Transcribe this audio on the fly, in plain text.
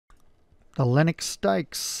The Lennex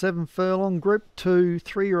Stakes, 7 furlong, Group 2,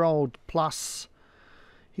 3-year-old plus.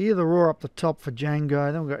 Hear the Roar up the top for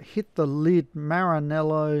Django. Then we've got Hit the Lid,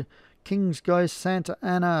 Maranello, King's Ghost, Santa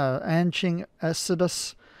Ana, Anching,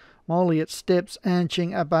 Acidus, Molly at Steps,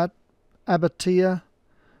 Anching, Abatia,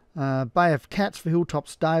 Bay of Cats for Hilltop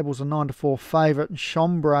Stables, a 9-4 favourite, and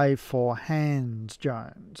Chombre for Hans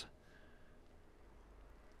Jones.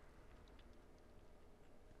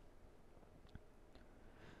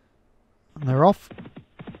 And they're off.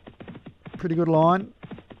 Pretty good line.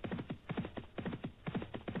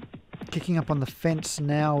 Kicking up on the fence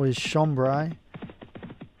now is Chombre.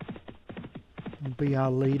 Will be our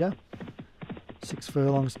leader. 6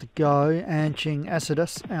 furlongs to go. Anching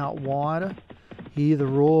Acidus out wider. Hear the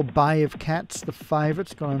Roar. Bay of Cats, the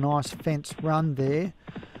favourite's got a nice fence run there.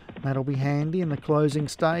 That'll be handy in the closing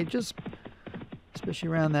stages, especially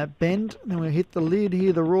around that bend. Then we'll Hit the Lid.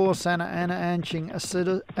 Hear the Roar. Santa Ana, Anching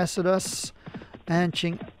Acidus,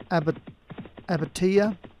 Anching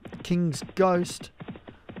Abatia, King's Ghost,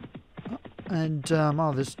 and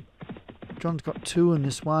there's John's got 2 in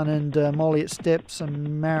this one, and Molly at Steps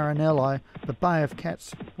and Maranello. The Bay of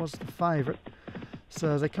Cats was the favourite.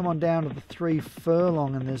 So they come on down to the 3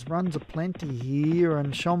 furlong, and there's runs aplenty here,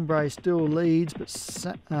 and Chombre still leads, but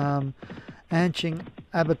Anching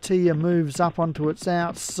Abatia moves up onto its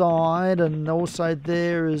outside, and also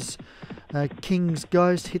there is King's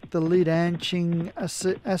Ghost, Hit the Lid, Anching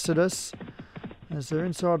Acidus, as they're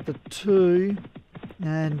inside the 2.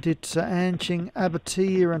 And it's Anching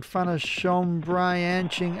Abatia in front of Chombre,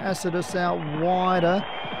 Anching Acidus out wider.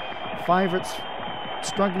 Favourites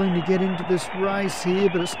struggling to get into this race here,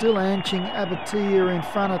 but it's still Anching Abatia in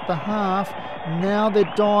front at the half. Now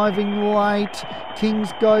they're diving late.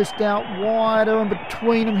 King's Ghost out wider, and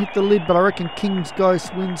between them Hit the Lid, but I reckon King's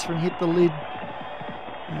Ghost wins from Hit the Lid.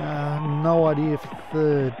 No idea for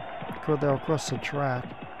third. They'll cross the track.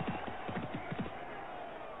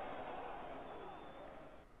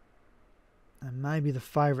 And maybe the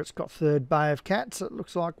favourite's got third. Bay of Cats, it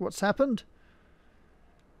looks like what's happened.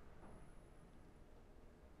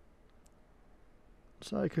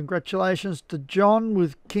 So congratulations to John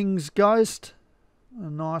with King's Ghost. A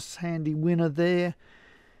nice handy winner there.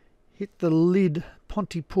 Hit the Lid,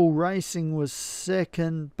 Pontypool Racing was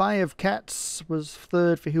second. Bay of Cats was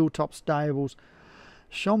third for Hilltop Stables.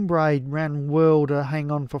 Chombre ran well to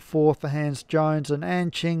hang on for fourth for Hans Jones, and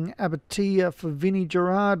Anching Abatia for Vinnie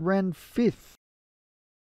Gerard ran fifth.